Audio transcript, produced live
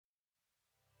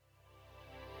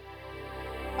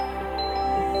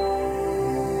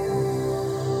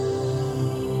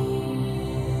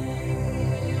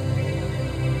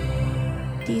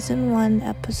Season 1,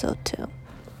 Episode 2.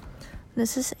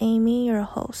 This is Amy, your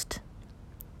host.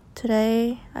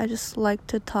 Today, I just like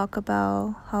to talk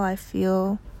about how I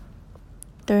feel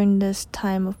during this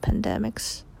time of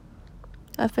pandemics.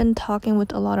 I've been talking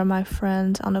with a lot of my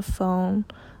friends on the phone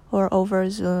or over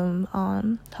Zoom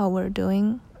on how we're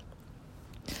doing.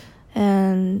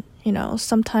 And,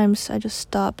 sometimes I just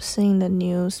stop seeing the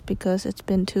news because it's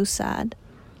been too sad.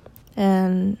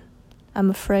 And I'm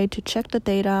afraid to check the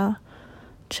data,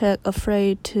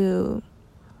 afraid to,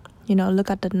 look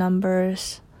at the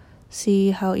numbers,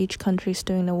 see how each country's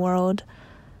doing in the world.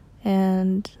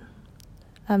 And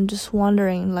I'm just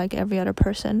wondering, like every other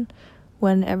person,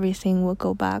 when everything will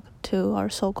go back to our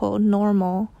so-called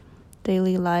normal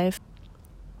daily life.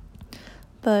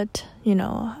 But,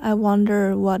 I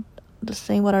wonder what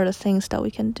are the things that we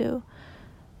can do.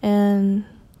 And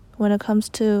when it comes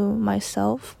to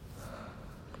myself,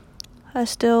 I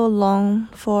still long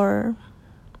for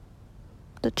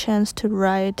the chance to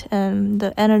write and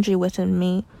the energy within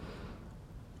me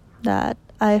that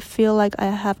I feel like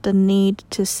I have the need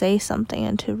to say something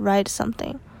and to write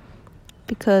something.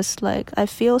 Because I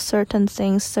feel certain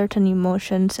things, certain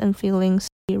emotions and feelings,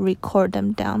 record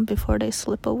them down before they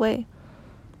slip away.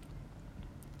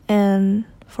 And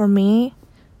for me,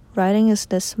 writing is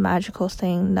this magical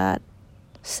thing that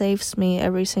saves me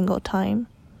every single time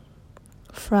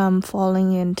from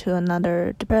falling into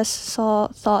another depressed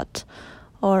thought,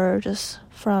 or just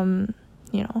from,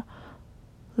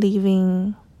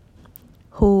 leaving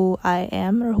who I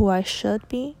am or who I should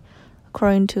be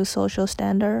according to social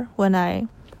standard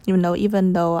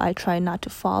even though I try not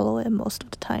to follow it most of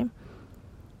the time.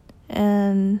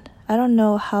 And I don't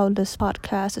know how this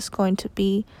podcast is going to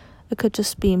be. It could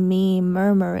just be me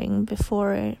murmuring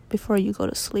before you go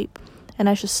to sleep. And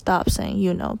I should stop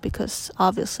saying, because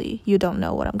obviously you don't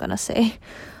know what I'm gonna say.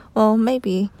 Well,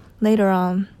 maybe later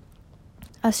on,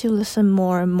 as you listen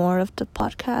more and more of the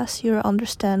podcast, you'll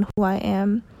understand who I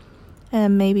am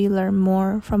and maybe learn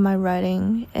more from my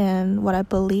writing and what I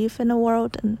believe in the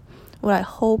world and what I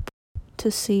hope to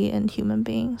see in human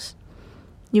beings.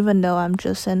 Even though I'm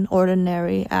just an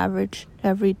ordinary, average,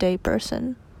 everyday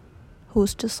person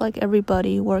who's just like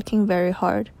everybody, working very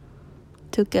hard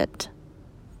to get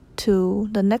to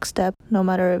the next step, no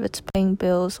matter if it's paying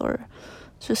bills or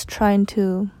just trying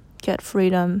to get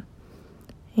freedom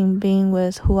in being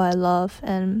with who I love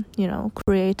and,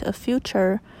 create a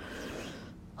future,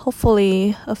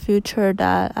 hopefully a future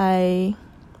that I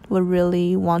would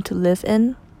really want to live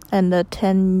in and the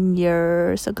 10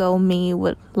 years ago me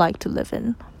would like to live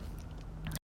in.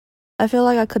 I feel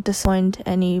like I could disappoint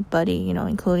anybody,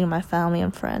 including my family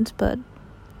and friends, but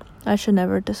I should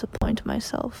never disappoint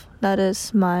myself. That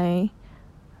is my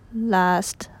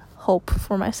last hope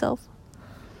for myself.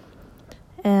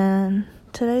 And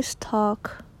today's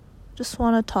talk, just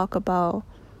want to talk about,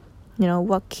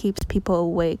 what keeps people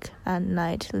awake at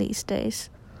night these days.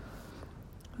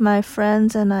 My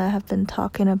friends and I have been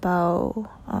talking about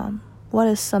what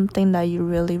is something that you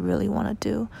really, really want to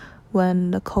do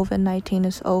when the COVID-19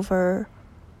 is over,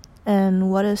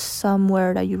 and what is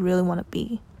somewhere that you really want to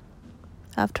be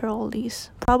after all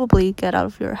these. Probably get out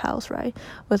of your house, right?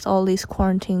 With all these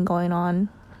quarantine going on.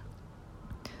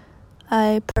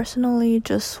 I personally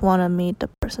just want to meet the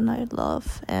person I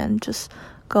love and just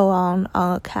go on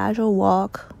a casual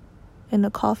walk in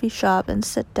a coffee shop and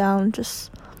sit down,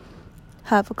 just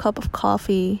have a cup of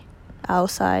coffee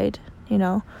outside,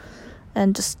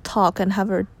 and just talk and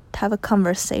have a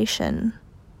conversation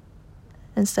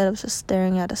instead of just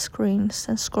staring at the screens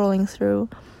and scrolling through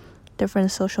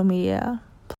different social media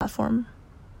platform.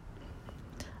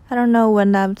 I don't know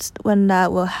when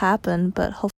that will happen,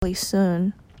 but hopefully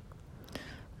soon.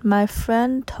 My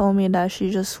friend told me that she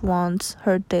just wants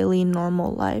her daily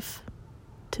normal life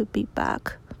to be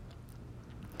back.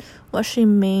 What she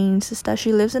means is that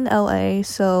she lives in LA,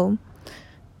 so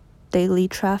daily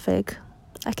traffic,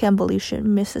 I can't believe she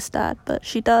misses that, but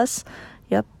she does.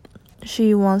 Yep.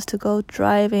 She wants to go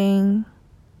driving,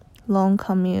 long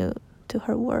commute to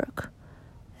her work.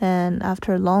 And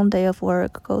after a long day of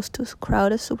work, goes to a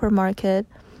crowded supermarket,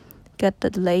 get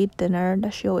the late dinner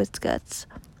that she always gets,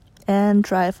 and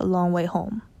drive a long way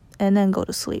home, and then go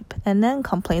to sleep, and then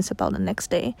complains about the next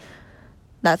day.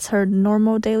 That's her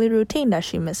normal daily routine that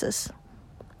she misses.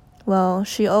 Well,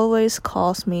 she always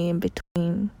calls me in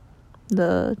between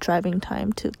the driving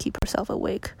time to keep herself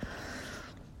awake.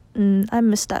 I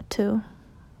miss that too.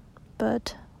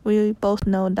 But we both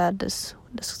know that this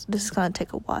is gonna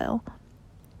take a while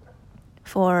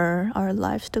for our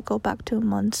lives to go back to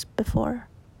months before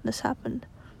this happened.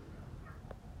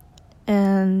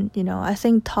 And, I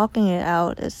think talking it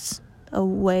out is a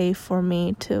way for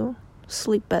me to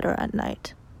sleep better at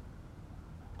night.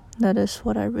 That is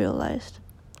what I realized.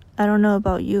 I don't know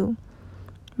about you.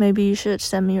 Maybe you should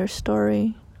send me your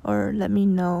story or let me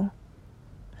know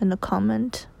in the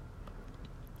comment.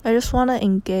 I just want to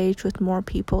engage with more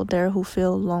people there who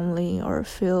feel lonely or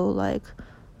feel like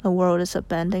the world is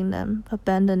abandoning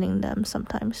them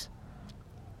sometimes.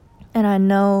 And I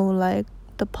know like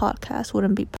the podcast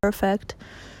wouldn't be perfect,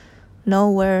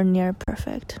 nowhere near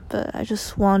perfect, but I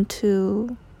just want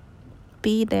to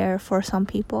be there for some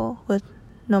people, with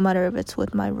no matter if it's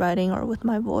with my writing or with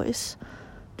my voice.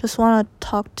 Just want to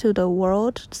talk to the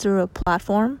world through a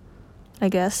platform, I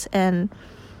guess. And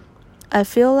I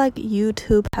feel like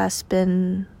YouTube has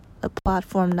been a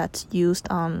platform that's used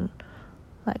on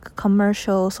like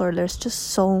commercials, or there's just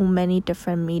so many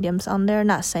different mediums on there.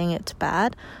 Not saying it's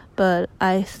bad, but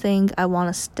I think I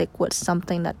want to stick with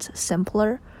something that's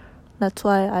simpler. That's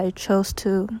why I chose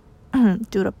to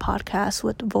do the podcast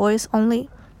with voice only,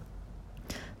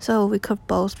 so we could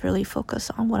both really focus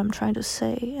on what I'm trying to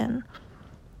say, and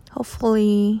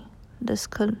hopefully this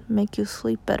could make you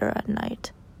sleep better at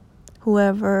night,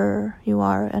 whoever you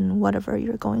are and whatever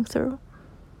you're going through.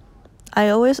 I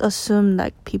always assume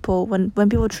like people, when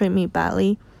people treat me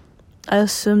badly, I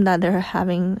assume that they're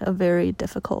having a very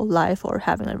difficult life or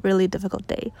having a really difficult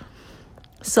day.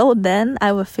 So then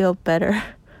I would feel better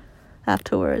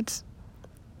afterwards.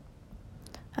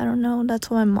 I don't know, that's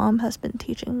what my mom has been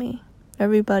teaching me.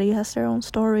 Everybody has their own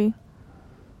story,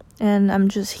 and I'm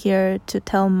just here to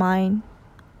tell mine,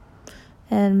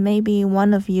 and maybe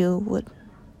one of you would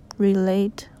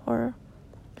relate or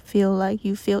feel like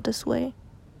you feel this way.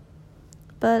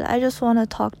 But I just want to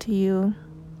talk to you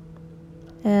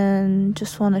and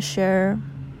just want to share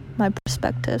my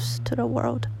perspectives to the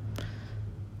world.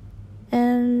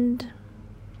 And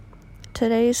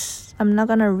I'm not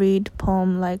gonna read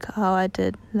poem like how I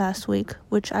did last week,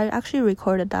 which I actually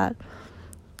recorded that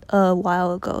a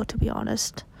while ago, to be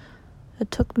honest.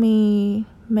 It took me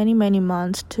many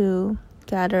months to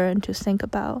gather and to think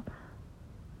about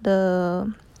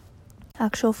the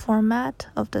actual format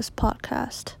of this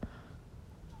podcast.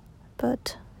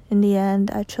 But in the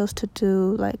end, I chose to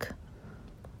do like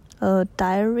a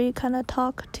diary kind of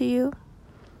talk to you.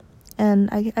 And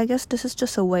I guess this is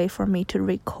just a way for me to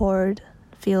record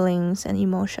feelings and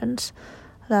emotions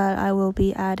that I will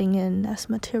be adding in as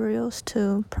materials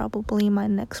to probably my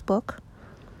next book.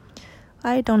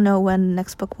 I don't know when the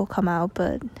next book will come out,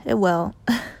 but it will.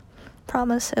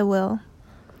 Promise it will.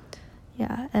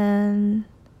 Yeah, and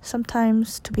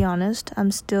sometimes, to be honest,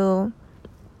 I'm still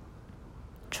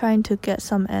trying to get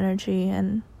some energy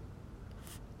and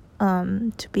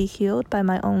to be healed by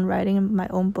my own writing and my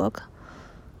own book.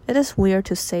 It is weird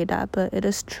to say that, but it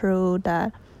is true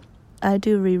that I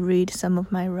do reread some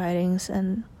of my writings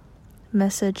and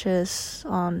messages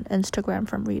on Instagram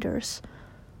from readers,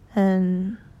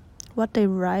 and what they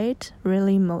write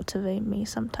really motivate me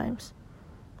sometimes.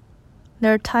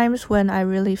 There are times when I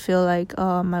really feel like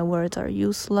my words are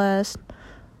useless,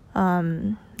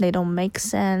 they don't make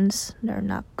sense, they're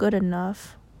not good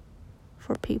enough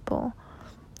for people,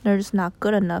 they're just not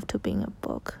good enough to being a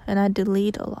book, and I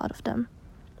delete a lot of them.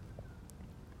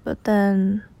 But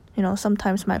then,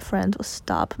 sometimes my friends will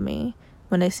stop me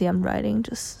when they see I'm writing,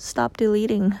 just stop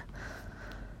deleting.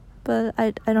 But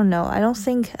I don't know, I don't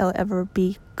think I'll ever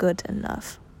be good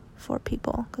enough for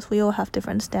people, because we all have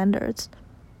different standards.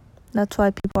 That's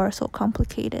why people are so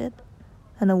complicated,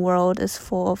 and the world is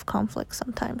full of conflict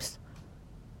sometimes.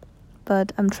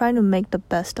 But I'm trying to make the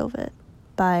best of it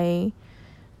by,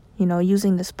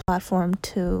 using this platform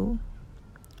to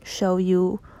show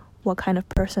you what kind of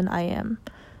person I am,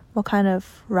 what kind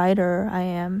of writer I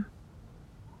am.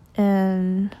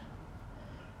 And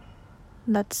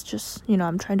that's just,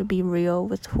 I'm trying to be real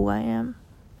with who I am.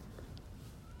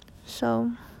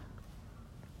 So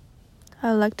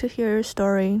I'd like to hear your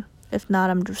story. If not,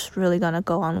 I'm just really gonna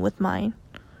go on with mine.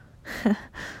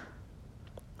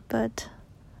 But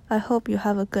I hope you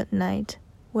have a good night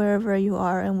wherever you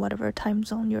are and whatever time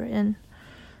zone you're in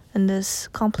this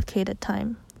complicated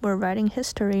time. We're writing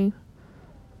history.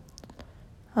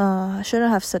 I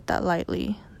shouldn't have said that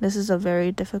lightly. This is a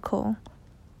very difficult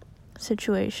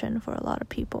situation for a lot of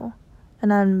people,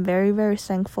 and I'm very, very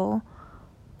thankful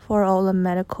for all the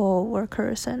medical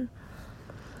workers and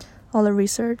all the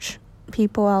research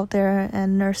people out there,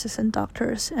 and nurses and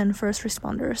doctors and first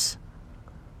responders.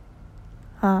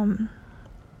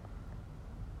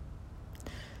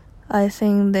 I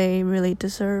think they really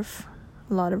deserve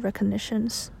a lot of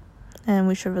recognitions, and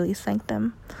we should really thank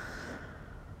them.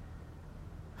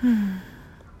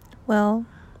 Well,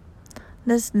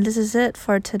 this is it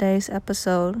for today's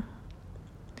episode.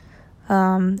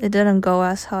 It didn't go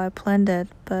as how I planned it,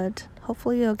 but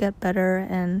hopefully it'll get better,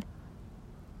 and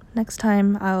next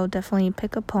time I'll definitely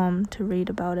pick a poem to read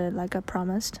about it like I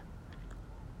promised.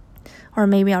 Or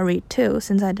maybe I'll read 2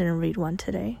 since I didn't read one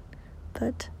today.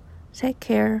 But take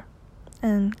care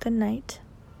and good night.